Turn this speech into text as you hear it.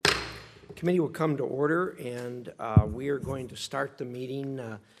Committee will come to order, and we are going to start the meeting.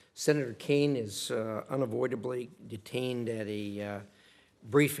 Senator Kaine is unavoidably detained at a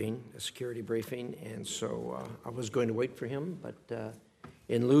briefing, a security briefing, and so I was going to wait for him, but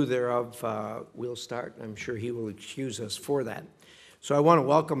in lieu thereof, we'll start. I'm sure he will excuse us for that. So I want to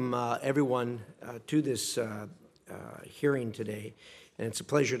welcome everyone to this hearing today, and it's a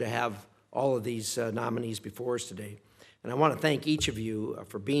pleasure to have all of these nominees before us today. And I want to thank each of you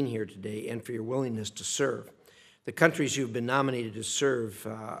for being here today and for your willingness to serve. The countries you've been nominated to serve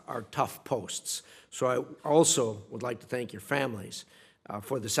are tough posts. So I also would like to thank your families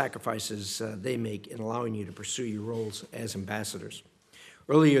for the sacrifices they make in allowing you to pursue your roles as ambassadors.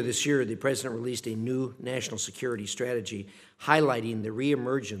 Earlier this year, the President released a new national security strategy highlighting the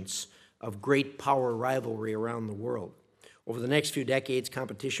reemergence of great power rivalry around the world. Over the next few decades,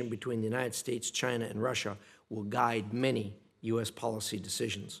 competition between the United States, China, and Russia will guide many U.S. policy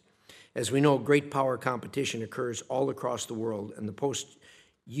decisions. As we know, great power competition occurs all across the world, and the posts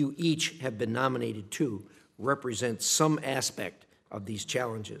you each have been nominated to represent some aspect of these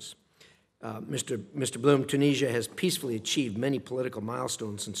challenges. Mr. Bloom, Tunisia has peacefully achieved many political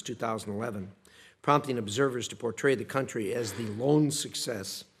milestones since 2011, prompting observers to portray the country as the lone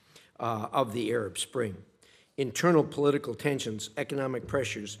success of the Arab Spring. Internal political tensions, economic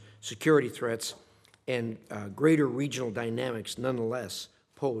pressures, security threats, and greater regional dynamics nonetheless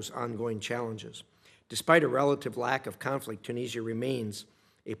pose ongoing challenges. Despite a relative lack of conflict, Tunisia remains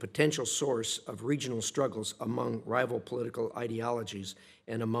a potential source of regional struggles among rival political ideologies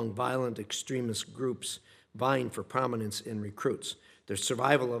and among violent extremist groups vying for prominence in recruits. The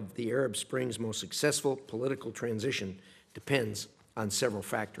survival of the Arab Spring's most successful political transition depends on several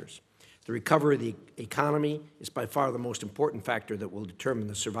factors. The recovery of the economy is by far the most important factor that will determine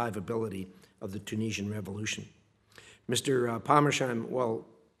the survivability of the Tunisian revolution. Mr. Parmersheim, while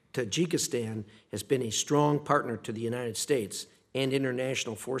Tajikistan has been a strong partner to the United States and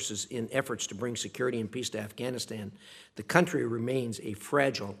international forces in efforts to bring security and peace to Afghanistan, the country remains a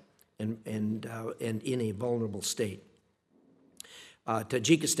fragile and in a vulnerable state.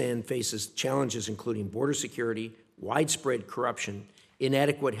 Tajikistan faces challenges including border security, widespread corruption,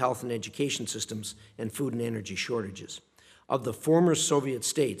 inadequate health and education systems, and food and energy shortages. Of the former Soviet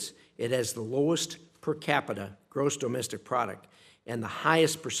states, it has the lowest per capita gross domestic product and the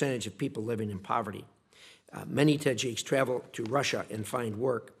highest percentage of people living in poverty. Many Tajiks travel to Russia and find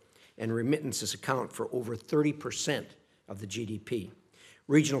work, and remittances account for over 30% of the GDP.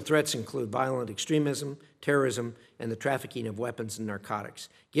 Regional threats include violent extremism, terrorism, and the trafficking of weapons and narcotics.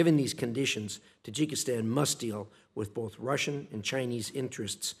 Given these conditions, Tajikistan must deal with both Russian and Chinese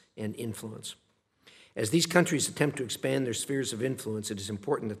interests and influence. As these countries attempt to expand their spheres of influence, it is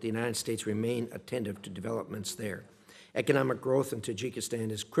important that the United States remain attentive to developments there. Economic growth in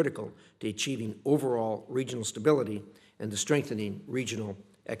Tajikistan is critical to achieving overall regional stability and to strengthening regional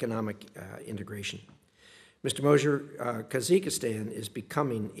economic integration. Mr. Moser, Kazakhstan is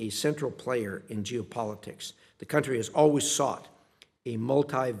becoming a central player in geopolitics. The country has always sought a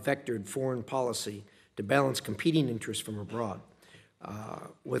multi-vectored foreign policy to balance competing interests from abroad.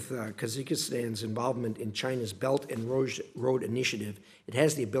 With Kazakhstan's involvement in China's Belt and Road Initiative, it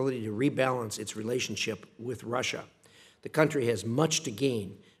has the ability to rebalance its relationship with Russia. The country has much to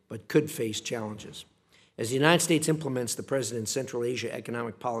gain, but could face challenges. As the United States implements the President's Central Asia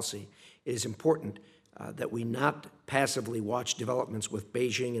economic policy, it is important that we not passively watch developments with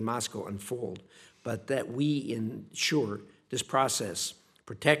Beijing and Moscow unfold, but that we ensure this process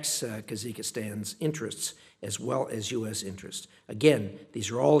protects Kazakhstan's interests as well as U.S. interests. Again, these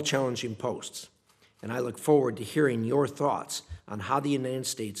are all challenging posts, and I look forward to hearing your thoughts on how the United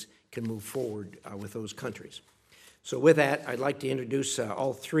States can move forward with those countries. So with that, I'd like to introduce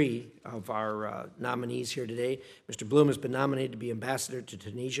all three of our nominees here today. Mr. Bloom has been nominated to be ambassador to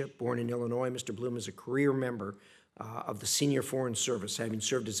Tunisia. Born in Illinois, Mr. Bloom is a career member of the Senior Foreign Service, having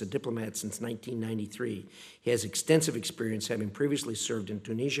served as a diplomat since 1993. He has extensive experience, having previously served in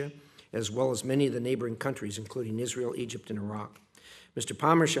Tunisia, as well as many of the neighboring countries, including Israel, Egypt, and Iraq. Mr.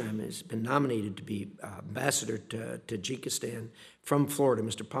 Parmersheim has been nominated to be ambassador to Tajikistan from Florida.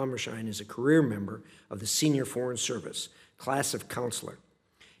 Mr. Parmersheim is a career member of the Senior Foreign Service, class of counselor,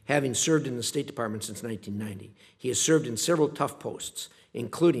 having served in the State Department since 1990. He has served in several tough posts,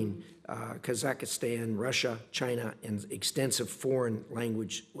 including Kazakhstan, Russia, China, and extensive foreign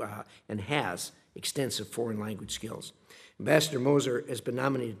language, and has extensive foreign language skills. Ambassador Moser has been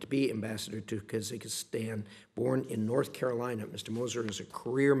nominated to be ambassador to Kazakhstan. Born in North Carolina, Mr. Moser is a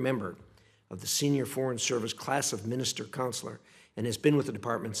career member of the Senior Foreign Service class of Minister Counselor and has been with the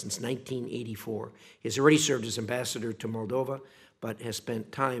department since 1984. He has already served as ambassador to Moldova, but has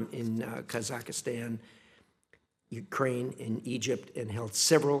spent time in Kazakhstan, Ukraine, and Egypt, and held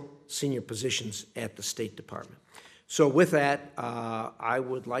several senior positions at the State Department. So with that, I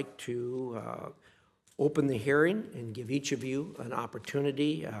would like to open the hearing and give each of you an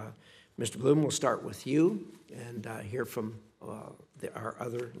opportunity. Mr. Bloom, we'll start with you and hear from our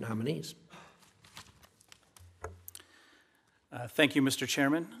other nominees. Thank you, Mr.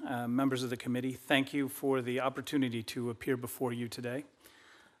 Chairman. Members of the committee, thank you for the opportunity to appear before you today.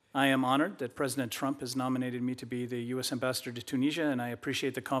 I am honored that President Trump has nominated me to be the U.S. Ambassador to Tunisia, and I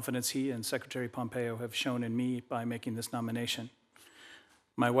appreciate the confidence he and Secretary Pompeo have shown in me by making this nomination.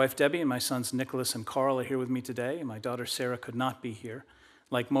 My wife, Debbie, and my sons, Nicholas and Carl, are here with me today, and my daughter, Sarah, could not be here.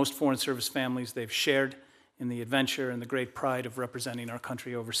 Like most Foreign Service families, they've shared in the adventure and the great pride of representing our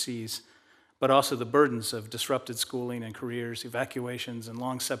country overseas, but also the burdens of disrupted schooling and careers, evacuations, and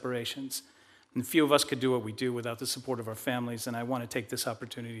long separations. And few of us could do what we do without the support of our families, and I want to take this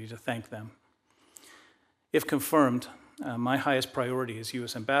opportunity to thank them. If confirmed, my highest priority as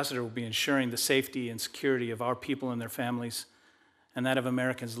U.S. Ambassador will be ensuring the safety and security of our people and their families, and that of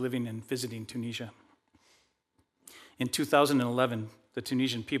Americans living and visiting Tunisia. In 2011, the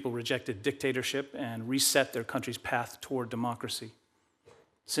Tunisian people rejected dictatorship and reset their country's path toward democracy.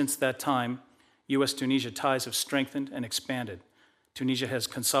 Since that time, U.S.-Tunisia ties have strengthened and expanded. Tunisia has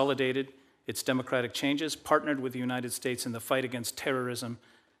consolidated its democratic changes, partnered with the United States in the fight against terrorism,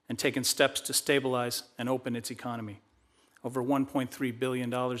 and taken steps to stabilize and open its economy. Over $1.3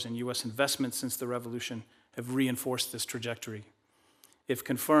 billion in U.S. investments since the revolution have reinforced this trajectory. If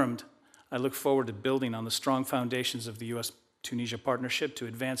confirmed, I look forward to building on the strong foundations of the U.S.-Tunisia partnership to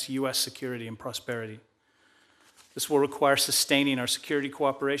advance U.S. security and prosperity. This will require sustaining our security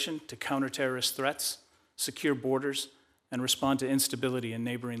cooperation to counter terrorist threats, secure borders, and respond to instability in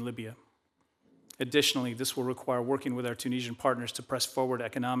neighboring Libya. Additionally, this will require working with our Tunisian partners to press forward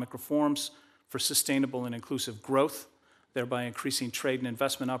economic reforms for sustainable and inclusive growth, thereby increasing trade and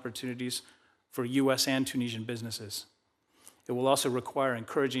investment opportunities for U.S. and Tunisian businesses. It will also require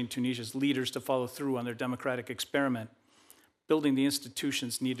encouraging Tunisia's leaders to follow through on their democratic experiment, building the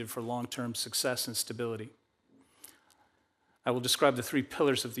institutions needed for long-term success and stability. I will describe the three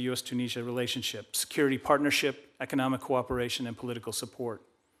pillars of the U.S.-Tunisia relationship: security partnership, economic cooperation, and political support.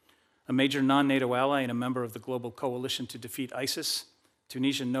 A major non-NATO ally and a member of the global coalition to defeat ISIS,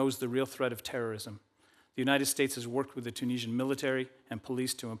 Tunisia knows the real threat of terrorism. The United States has worked with the Tunisian military and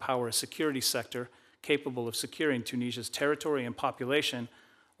police to empower a security sector capable of securing Tunisia's territory and population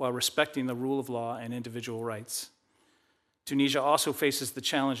while respecting the rule of law and individual rights. Tunisia also faces the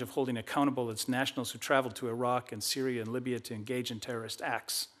challenge of holding accountable its nationals who traveled to Iraq and Syria and Libya to engage in terrorist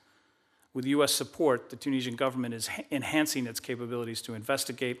acts. With U.S. support, the Tunisian government is enhancing its capabilities to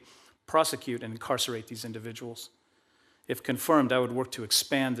investigate, prosecute, and incarcerate these individuals. If confirmed, I would work to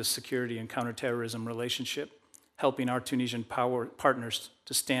expand this security and counterterrorism relationship, helping our Tunisian partners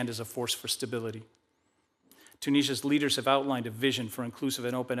to stand as a force for stability. Tunisia's leaders have outlined a vision for inclusive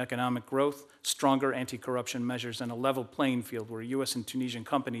and open economic growth, stronger anti-corruption measures, and a level playing field where U.S. and Tunisian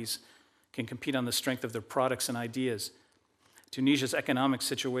companies can compete on the strength of their products and ideas. Tunisia's economic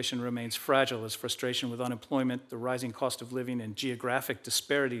situation remains fragile as frustration with unemployment, the rising cost of living, and geographic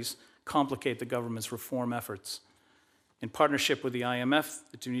disparities complicate the government's reform efforts. In partnership with the IMF,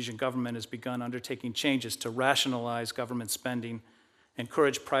 the Tunisian government has begun undertaking changes to rationalize government spending,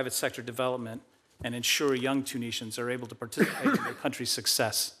 encourage private sector development, and ensure young Tunisians are able to participate in their country's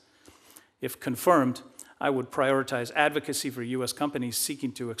success. If confirmed, I would prioritize advocacy for U.S. companies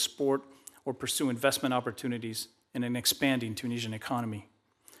seeking to export or pursue investment opportunities in an expanding Tunisian economy.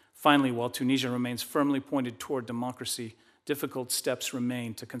 Finally, while Tunisia remains firmly pointed toward democracy, difficult steps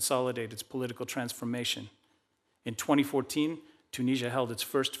remain to consolidate its political transformation. In 2014, Tunisia held its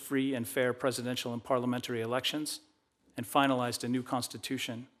first free and fair presidential and parliamentary elections and finalized a new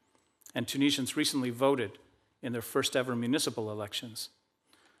constitution. And Tunisians recently voted in their first ever municipal elections.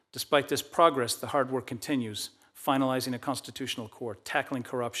 Despite this progress, the hard work continues, finalizing a constitutional court, tackling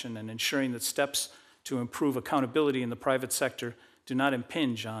corruption, and ensuring that steps to improve accountability in the private sector do not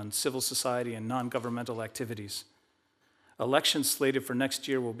impinge on civil society and non-governmental activities. Elections slated for next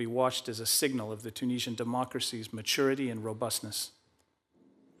year will be watched as a signal of the Tunisian democracy's maturity and robustness.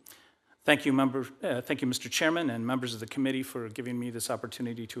 Thank you, Mr. Chairman and members of the committee for giving me this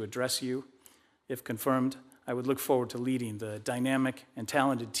opportunity to address you. If confirmed, I would look forward to leading the dynamic and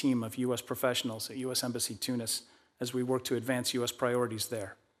talented team of U.S. professionals at U.S. Embassy Tunis as we work to advance U.S. priorities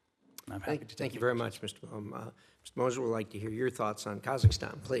there. And I'm happy to Thank you very much, Mr. Bohm. Mr. Moser would like to hear your thoughts on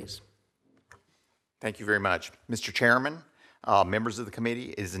Kazakhstan, please. Thank you very much. Mr. Chairman, members of the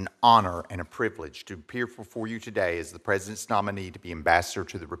committee, it is an honor and a privilege to appear before you today as the President's nominee to be Ambassador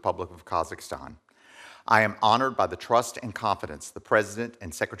to the Republic of Kazakhstan. I am honored by the trust and confidence the President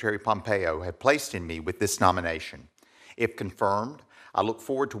and Secretary Pompeo have placed in me with this nomination. If confirmed, I look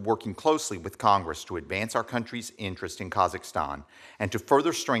forward to working closely with Congress to advance our country's interest in Kazakhstan and to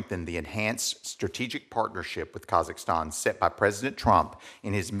further strengthen the enhanced strategic partnership with Kazakhstan set by President Trump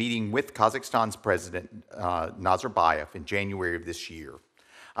in his meeting with Kazakhstan's President Nazarbayev in January of this year.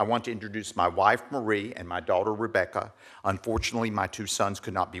 I want to introduce my wife, Marie, and my daughter, Rebecca. Unfortunately, my two sons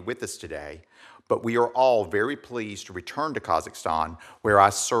could not be with us today, but we are all very pleased to return to Kazakhstan, where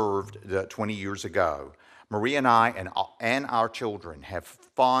I served 20 years ago. Marie and I and our children have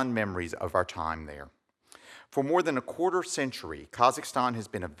fond memories of our time there. For more than a quarter century, Kazakhstan has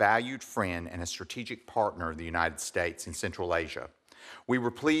been a valued friend and a strategic partner of the United States in Central Asia. We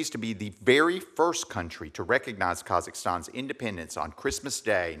were pleased to be the very first country to recognize Kazakhstan's independence on Christmas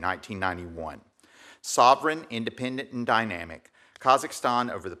Day, 1991. Sovereign, independent, and dynamic,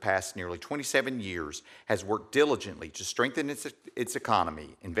 Kazakhstan, over the past nearly 27 years, has worked diligently to strengthen its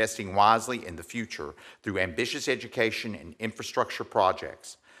economy, investing wisely in the future through ambitious education and infrastructure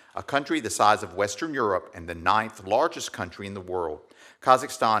projects. A country the size of Western Europe and the 9th largest country in the world,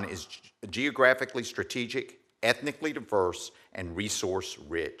 Kazakhstan is geographically strategic, ethnically diverse, and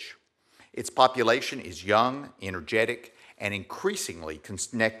resource-rich. Its population is young, energetic, and increasingly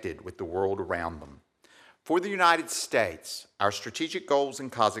connected with the world around them. For the United States, our strategic goals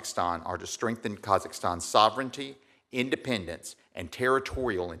in Kazakhstan are to strengthen Kazakhstan's sovereignty, independence, and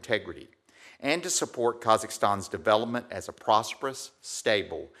territorial integrity, and to support Kazakhstan's development as a prosperous,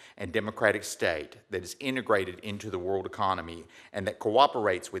 stable, and democratic state that is integrated into the world economy and that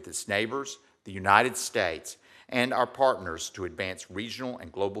cooperates with its neighbors, the United States, and our partners to advance regional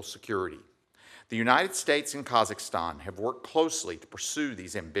and global security. The United States and Kazakhstan have worked closely to pursue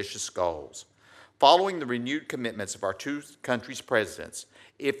these ambitious goals. Following the renewed commitments of our two countries' presidents,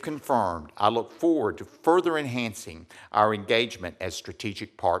 if confirmed, I look forward to further enhancing our engagement as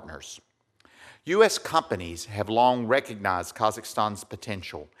strategic partners. U.S. companies have long recognized Kazakhstan's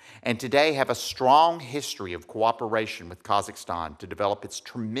potential and today have a strong history of cooperation with Kazakhstan to develop its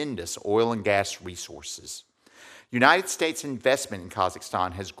tremendous oil and gas resources. United States investment in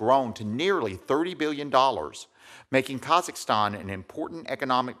Kazakhstan has grown to nearly $30 billion, making Kazakhstan an important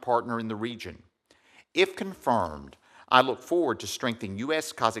economic partner in the region. If confirmed, I look forward to strengthening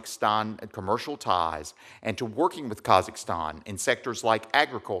U.S.-Kazakhstan commercial ties and to working with Kazakhstan in sectors like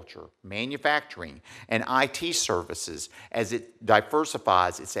agriculture, manufacturing, and IT services as it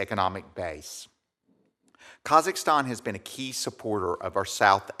diversifies its economic base. Kazakhstan has been a key supporter of our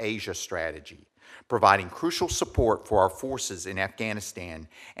South Asia strategy, providing crucial support for our forces in Afghanistan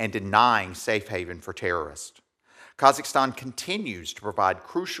and denying safe haven for terrorists. Kazakhstan continues to provide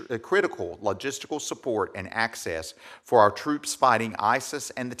critical logistical support and access for our troops fighting ISIS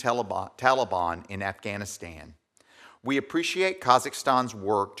and the Taliban in Afghanistan. We appreciate Kazakhstan's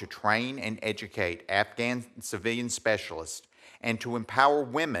work to train and educate Afghan civilian specialists and to empower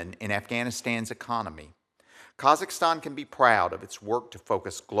women in Afghanistan's economy. Kazakhstan can be proud of its work to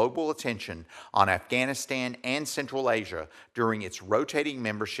focus global attention on Afghanistan and Central Asia during its rotating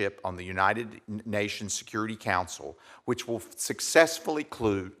membership on the United Nations Security Council, which will successfully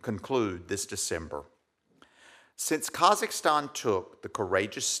conclude this December. Since Kazakhstan took the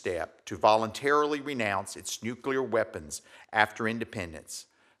courageous step to voluntarily renounce its nuclear weapons after independence,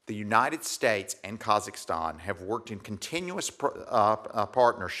 the United States and Kazakhstan have worked in continuous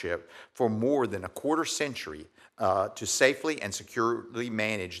partnership for more than a quarter century to safely and securely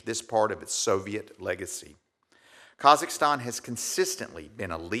manage this part of its Soviet legacy. Kazakhstan has consistently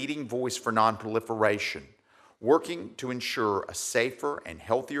been a leading voice for nonproliferation, working to ensure a safer and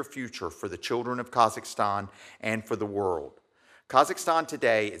healthier future for the children of Kazakhstan and for the world. Kazakhstan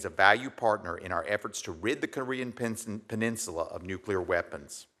today is a valued partner in our efforts to rid the Korean Peninsula of nuclear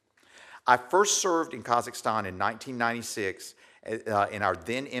weapons. I first served in Kazakhstan in 1996 in our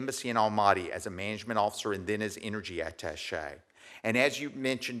then embassy in Almaty as a management officer and then as energy attaché. And as you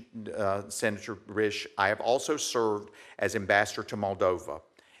mentioned, Senator Risch, I have also served as ambassador to Moldova.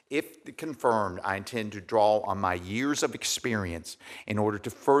 If confirmed, I intend to draw on my years of experience in order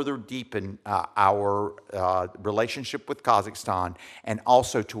to further deepen our relationship with Kazakhstan and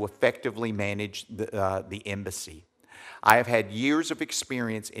also to effectively manage the embassy. I have had years of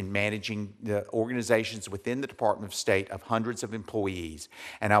experience in managing the organizations within the Department of State of hundreds of employees,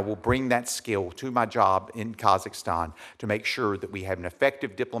 and I will bring that skill to my job in Kazakhstan to make sure that we have an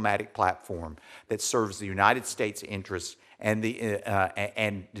effective diplomatic platform that serves the United States' interests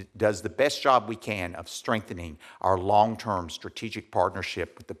and does the best job we can of strengthening our long-term strategic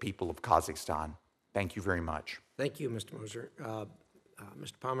partnership with the people of Kazakhstan. Thank you very much. Thank you, Mr. Moser.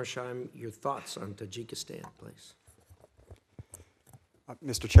 Mr. Palmersheim, your thoughts on Tajikistan, please.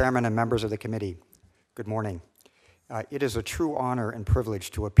 Mr. Chairman and members of the committee, good morning. It is a true honor and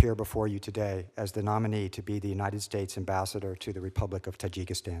privilege to appear before you today as the nominee to be the United States Ambassador to the Republic of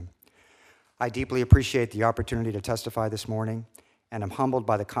Tajikistan. I deeply appreciate the opportunity to testify this morning, and am humbled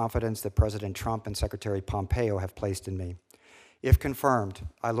by the confidence that President Trump and Secretary Pompeo have placed in me. If confirmed,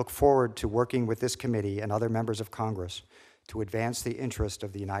 I look forward to working with this committee and other members of Congress to advance the interest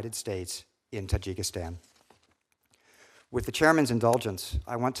of the United States in Tajikistan. With the Chairman's indulgence,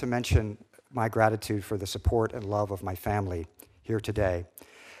 I want to mention my gratitude for the support and love of my family here today.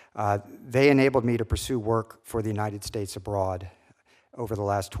 They enabled me to pursue work for the United States abroad over the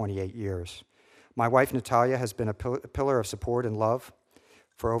last 28 years. My wife, Natalia, has been a pillar of support and love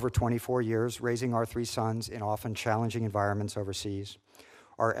for over 24 years, raising our 3 sons in often challenging environments overseas.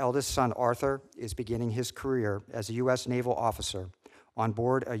 Our eldest son, Arthur, is beginning his career as a U.S. naval officer on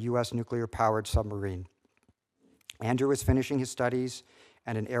board a U.S. nuclear-powered submarine. Andrew is finishing his studies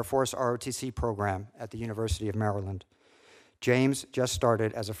and an Air Force ROTC program at the University of Maryland. James just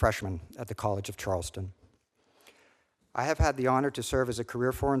started as a freshman at the College of Charleston. I have had the honor to serve as a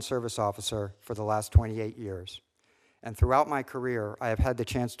career Foreign Service officer for the last 28 years. And throughout my career, I have had the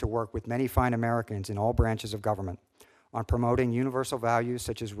chance to work with many fine Americans in all branches of government on promoting universal values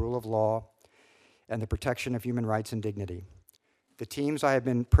such as rule of law and the protection of human rights and dignity. The teams I have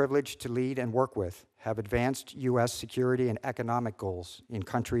been privileged to lead and work with have advanced U.S. security and economic goals in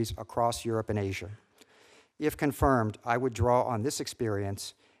countries across Europe and Asia. If confirmed, I would draw on this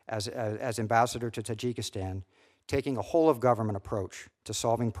experience as ambassador to Tajikistan, taking a whole-of-government approach to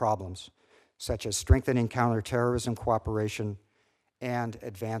solving problems, such as strengthening counterterrorism cooperation and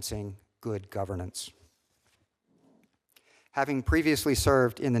advancing good governance. Having previously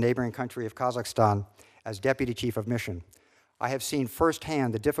served in the neighboring country of Kazakhstan as Deputy Chief of Mission, I have seen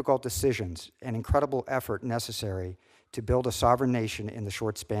firsthand the difficult decisions and incredible effort necessary to build a sovereign nation in the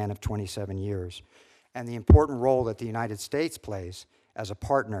short span of 27 years, and the important role that the United States plays as a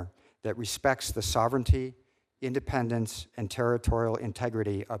partner that respects the sovereignty, independence, and territorial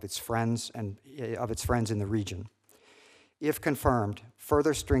integrity of its friends in the region. If confirmed,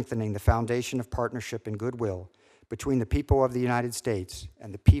 further strengthening the foundation of partnership and goodwill between the people of the United States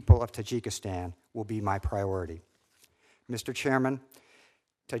and the people of Tajikistan will be my priority. Mr. Chairman,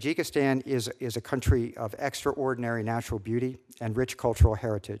 Tajikistan is a country of extraordinary natural beauty and rich cultural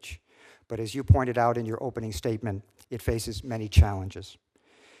heritage, but as you pointed out in your opening statement, it faces many challenges.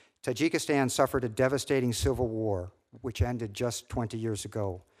 Tajikistan suffered a devastating civil war, which ended just over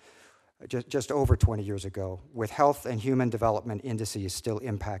 20 years ago, with health and human development indices still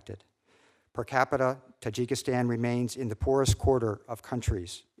impacted. Per capita, Tajikistan remains in the poorest quarter of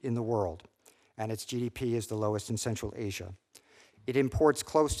countries in the world, and its GDP is the lowest in Central Asia. It imports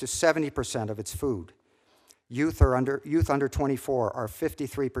close to 70% of its food. Youth under 24 are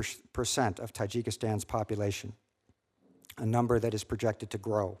 53% of Tajikistan's population, a number that is projected to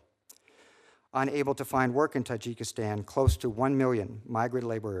grow. Unable to find work in Tajikistan, close to 1 million migrant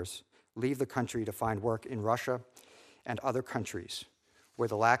laborers leave the country to find work in Russia and other countries, where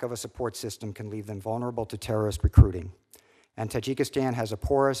the lack of a support system can leave them vulnerable to terrorist recruiting. And Tajikistan has a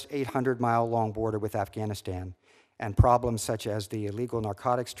porous 800-mile-long border with Afghanistan, and problems such as the illegal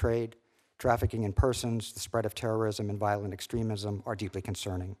narcotics trade, trafficking in persons, the spread of terrorism, and violent extremism are deeply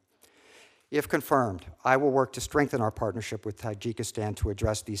concerning. If confirmed, I will work to strengthen our partnership with Tajikistan to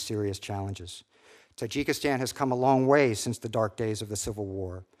address these serious challenges. Tajikistan has come a long way since the dark days of the Civil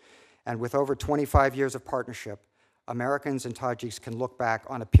War, and with over 25 years of partnership, Americans and Tajiks can look back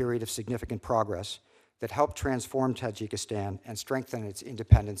on a period of significant progress that helped transform Tajikistan and strengthen its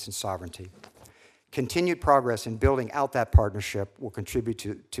independence and sovereignty. Continued progress in building out that partnership will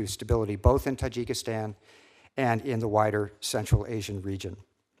contribute to stability both in Tajikistan and in the wider Central Asian region.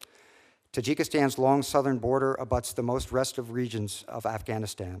 Tajikistan's long southern border abuts the most restive regions of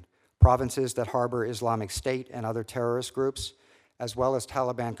Afghanistan, provinces that harbor Islamic State and other terrorist groups, as well as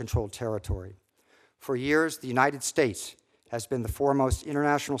Taliban-controlled territory. For years, the United States has been the foremost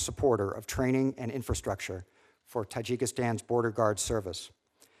international supporter of training and infrastructure for Tajikistan's border guard service.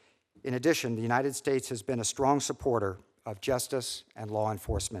 In addition, the United States has been a strong supporter of justice and law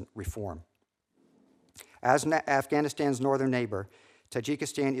enforcement reform. As Afghanistan's northern neighbor,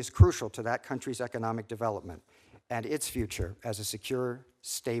 Tajikistan is crucial to that country's economic development and its future as a secure,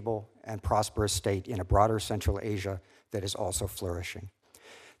 stable, and prosperous state in a broader Central Asia that is also flourishing.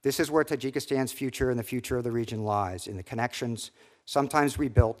 This is where Tajikistan's future and the future of the region lies, in the connections, sometimes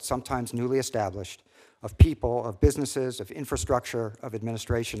rebuilt, sometimes newly established, of people, of businesses, of infrastructure, of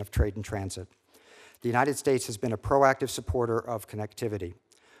administration, of trade and transit. The United States has been a proactive supporter of connectivity.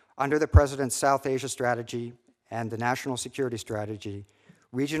 Under the President's South Asia strategy and the National Security Strategy,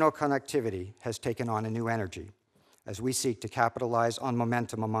 regional connectivity has taken on a new energy as we seek to capitalize on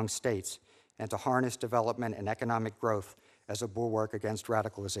momentum among states and to harness development and economic growth as a bulwark against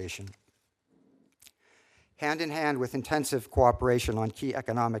radicalization. Hand in hand with intensive cooperation on key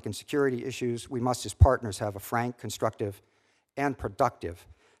economic and security issues, we must as partners have a frank, constructive, and productive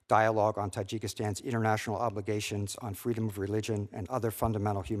dialogue on Tajikistan's international obligations on freedom of religion and other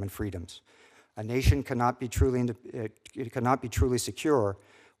fundamental human freedoms. A nation cannot be truly secure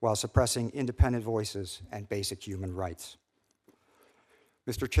while suppressing independent voices and basic human rights.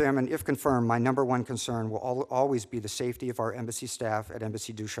 Mr. Chairman, if confirmed, my number one concern will always be the safety of our embassy staff at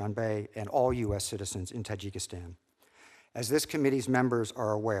Embassy Dushanbe and all U.S. citizens in Tajikistan. As this committee's members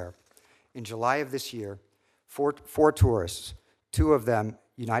are aware, in July of this year, four tourists, two of them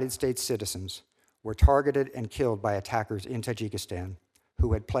United States citizens, were targeted and killed by attackers in Tajikistan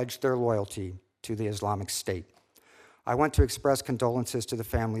who had pledged their loyalty to the Islamic State. I want to express condolences to the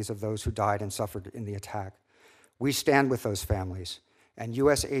families of those who died and suffered in the attack. We stand with those families, and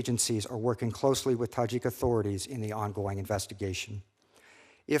U.S. agencies are working closely with Tajik authorities in the ongoing investigation.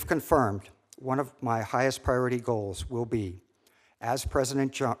 If confirmed, one of my highest priority goals will be, as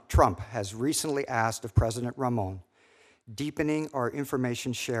President Trump has recently asked of President Ramon, deepening our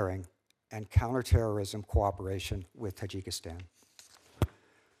information sharing and counterterrorism cooperation with Tajikistan.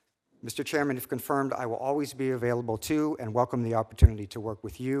 Mr. Chairman, if confirmed, I will always be available to and welcome the opportunity to work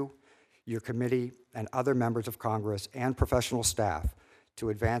with you, your committee, and other members of Congress and professional staff to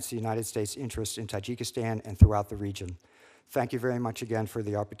advance the United States' interests in Tajikistan and throughout the region. Thank you very much again for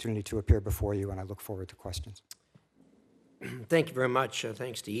the opportunity to appear before you, and I look forward to questions. Thank you very much.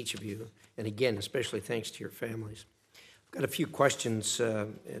 Thanks to each of you. And again, especially thanks to your families. I've got a few questions,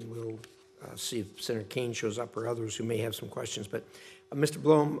 and we'll see if Senator Kaine shows up or others who may have some questions. But Mr.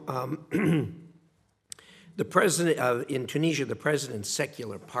 Blom, the president in Tunisia, the president's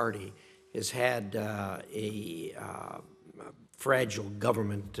secular party has had a fragile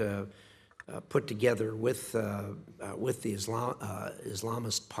government put together with the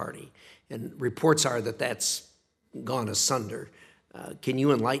Islamist party, and reports are that that's gone asunder. Can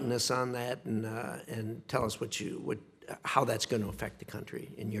you enlighten us on that and tell us how that's going to affect the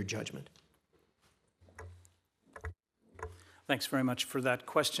country in your judgment? Thanks very much for that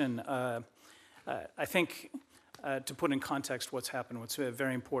question. I think to put in context what's happened, what's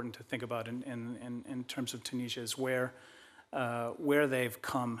very important to think about in terms of Tunisia is where they've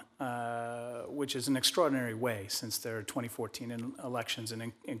come, which is an extraordinary way since their 2014 elections,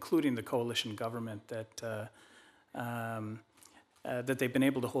 and including the coalition government that they've been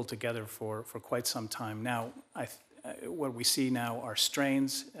able to hold together for quite some time. Now, what we see now are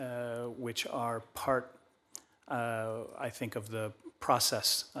strains which are part, I think, of the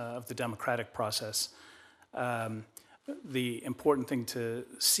process, of the democratic process. The important thing to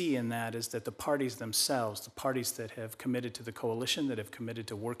see in that is that the parties themselves, the parties that have committed to the coalition, that have committed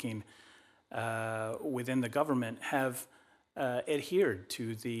to working within the government, have adhered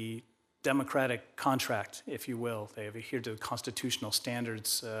to the democratic contract, if you will. They have adhered to the constitutional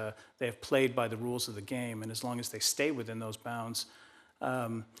standards. They have played by the rules of the game, and as long as they stay within those bounds,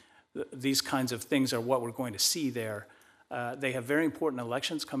 these kinds of things are what we're going to see there. They have very important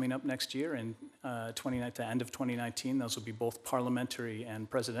elections coming up next year in the end of 2019. Those will be both parliamentary and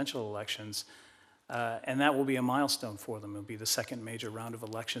presidential elections. And that will be a milestone for them. It'll be the second major round of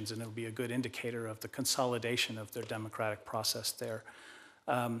elections, and it'll be a good indicator of the consolidation of their democratic process there.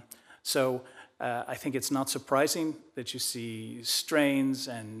 So I think it's not surprising that you see strains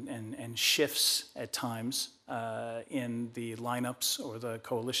and shifts at times in the lineups or the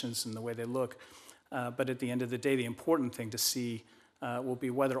coalitions and the way they look. But at the end of the day, the important thing to see will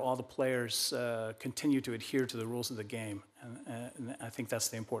be whether all the players continue to adhere to the rules of the game. And I think that's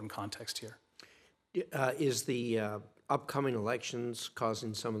the important context here. Is the upcoming elections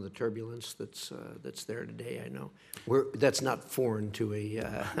causing some of the turbulence that's there today? I know that's not foreign to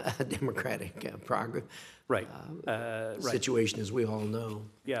a democratic progress situation, as we all know.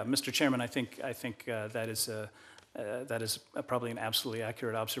 Yeah, Mr. Chairman, I think that is probably an absolutely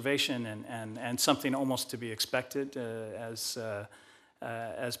accurate observation, and something almost to be expected as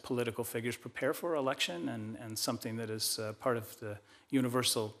political figures prepare for election, and something that is part of the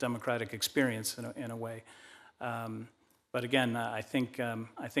universal democratic experience in a way. But again, I think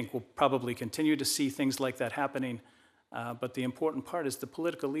we'll probably continue to see things like that happening. But the important part is the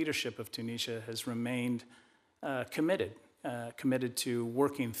political leadership of Tunisia has remained committed to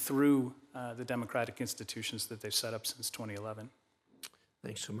working through the democratic institutions that they've set up since 2011.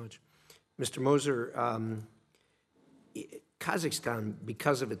 Thanks so much. Mr. Moser, Kazakhstan,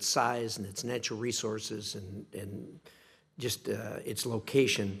 because of its size and its natural resources and just its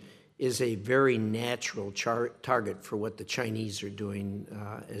location, is a very natural target for what the Chinese are doing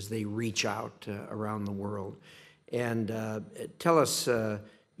as they reach out around the world. And tell us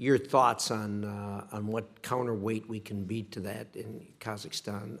your thoughts on what counterweight we can beat to that in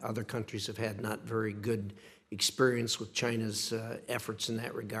Kazakhstan. Other countries have had not very good experience with China's efforts in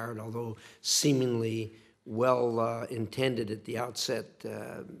that regard, although seemingly well intended at the outset,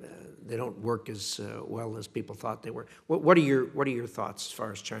 they don't work as well as people thought they were. What are your thoughts as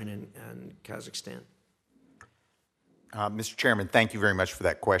far as China and Kazakhstan? Mr. Chairman, thank you very much for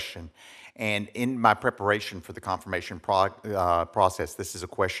that question. And in my preparation for the confirmation process, this is a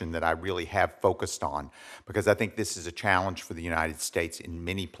question that I really have focused on because I think this is a challenge for the United States in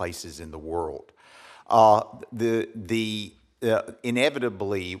many places in the world.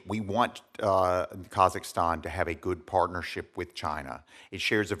 Inevitably, we want Kazakhstan to have a good partnership with China. It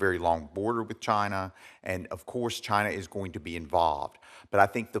shares a very long border with China, and of course, China is going to be involved. But I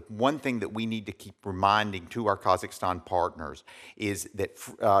think the one thing that we need to keep reminding to our Kazakhstan partners is that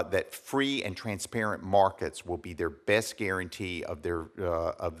that free and transparent markets will be their best guarantee of their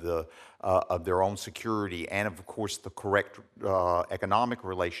own security and, of course, the correct economic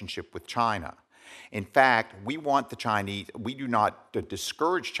relationship with China. In fact, we want the Chinese, we do not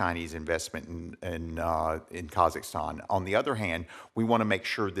discourage Chinese investment in Kazakhstan. On the other hand, we want to make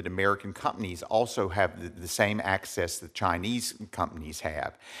sure that American companies also have the same access that Chinese companies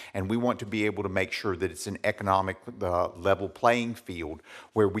have. And we want to be able to make sure that it's an economic level playing field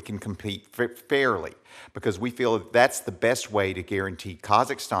where we can compete fairly, because we feel that that's the best way to guarantee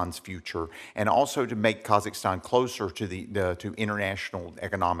Kazakhstan's future and also to make Kazakhstan closer to to international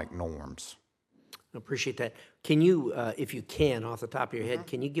economic norms. I appreciate that. Can you, if you can, off the top of your head,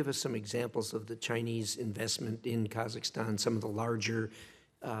 can you give us some examples of the Chinese investment in Kazakhstan, some of the larger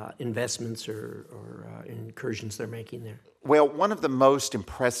investments or incursions they're making there? Well, one of the most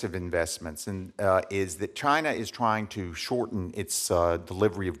impressive investments is that China is trying to shorten its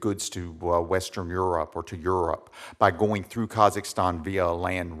delivery of goods to Western Europe or to Europe by going through Kazakhstan via a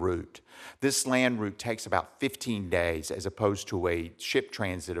land route. This land route takes about 15 days as opposed to a ship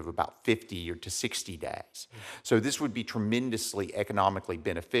transit of about 50 to 60 days. So this would be tremendously economically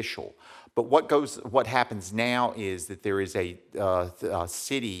beneficial. But what happens now is that there is a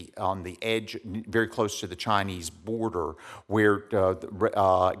city on the edge, very close to the Chinese border, where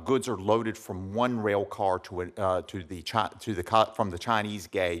goods are loaded from one rail car from the Chinese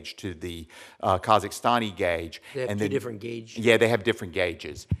gauge to the Kazakhstani gauge. They have two different gauges? Yeah, they have different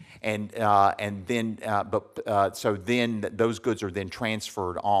gauges. So then those goods are then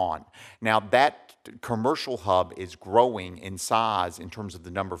transferred on. Now that commercial hub is growing in size in terms of the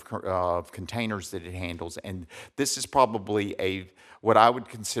number of containers that it handles, and this is probably what I would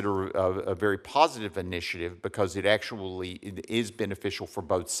consider a very positive initiative because it actually is beneficial for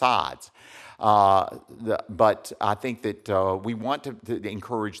both sides. But I think that we want to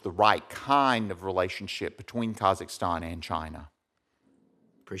encourage the right kind of relationship between Kazakhstan and China.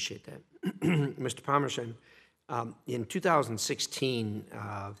 Appreciate that. Mr. Pomerantsev, in 2016,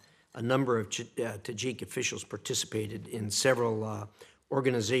 a number of Tajik officials participated in several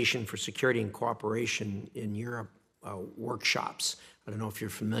Organization for Security and Cooperation in Europe workshops. I don't know if you're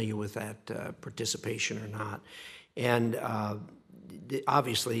familiar with that participation or not. And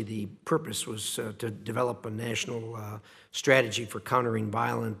obviously the purpose was to develop a national strategy for countering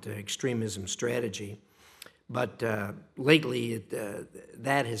violent extremism strategy. But lately,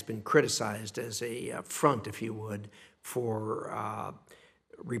 that has been criticized as a front, if you would, for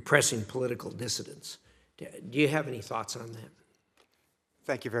repressing political dissidents. Do you have any thoughts on that?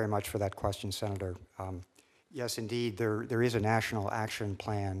 Thank you very much for that question, Senator. Yes, indeed, there is a national action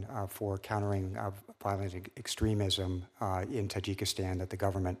plan for countering violent extremism in Tajikistan that the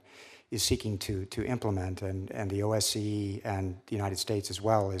government is seeking to implement, and the OSCE and the United States as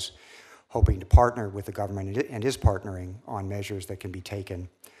well is hoping to partner with the government and is partnering on measures that can be taken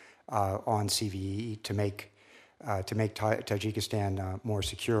on CVE to make Tajikistan more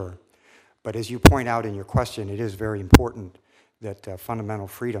secure. But as you point out in your question, it is very important that fundamental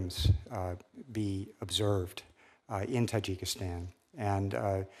freedoms be observed in Tajikistan.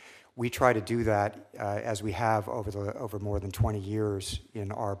 And we try to do that as we have over more than 20 years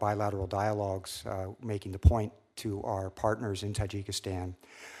in our bilateral dialogues, making the point to our partners in Tajikistan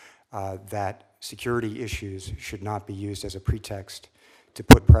that security issues should not be used as a pretext to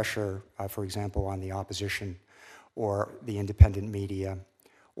put pressure, for example, on the opposition or the independent media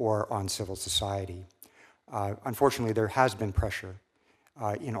or on civil society. Unfortunately, there has been pressure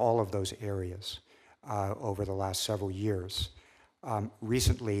in all of those areas over the last several years.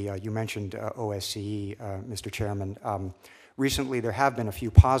 Recently, you mentioned OSCE, Mr. Chairman. Recently, there have been a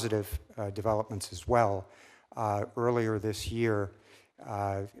few positive developments as well. Earlier this year,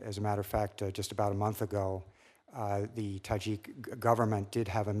 as a matter of fact, just about a month ago, the Tajik government did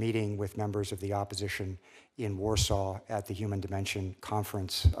have a meeting with members of the opposition in Warsaw at the Human Dimension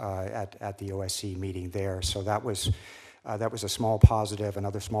Conference at the OSCE meeting there. So that was a small positive.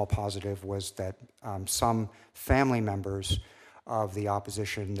 Another small positive was that some family members of the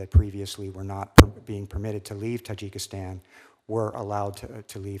opposition that previously were not being permitted to leave Tajikistan were allowed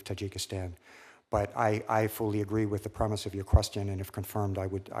to leave Tajikistan. But I fully agree with the premise of your question, and if confirmed, I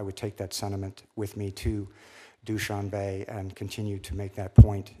would take that sentiment with me to Dushanbe and continue to make that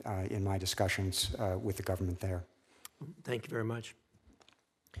point in my discussions with the government there. Thank you very much.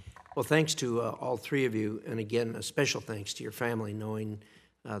 Well, thanks to all three of you, and again, a special thanks to your family, knowing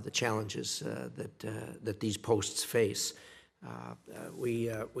the challenges that these posts face. We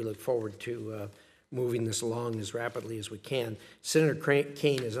look forward to moving this along as rapidly as we can. Senator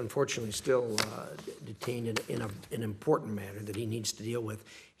Kaine is unfortunately still detained in an important matter that he needs to deal with.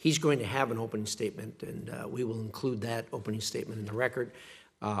 He's going to have an opening statement, and we will include that opening statement in the record.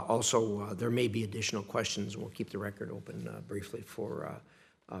 Also, there may be additional questions, and we'll keep the record open briefly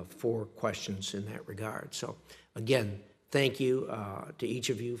for questions in that regard. So, again, thank you to each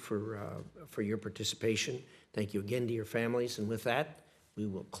of you for your participation. Thank you again to your families, and with that, we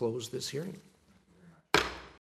will close this hearing.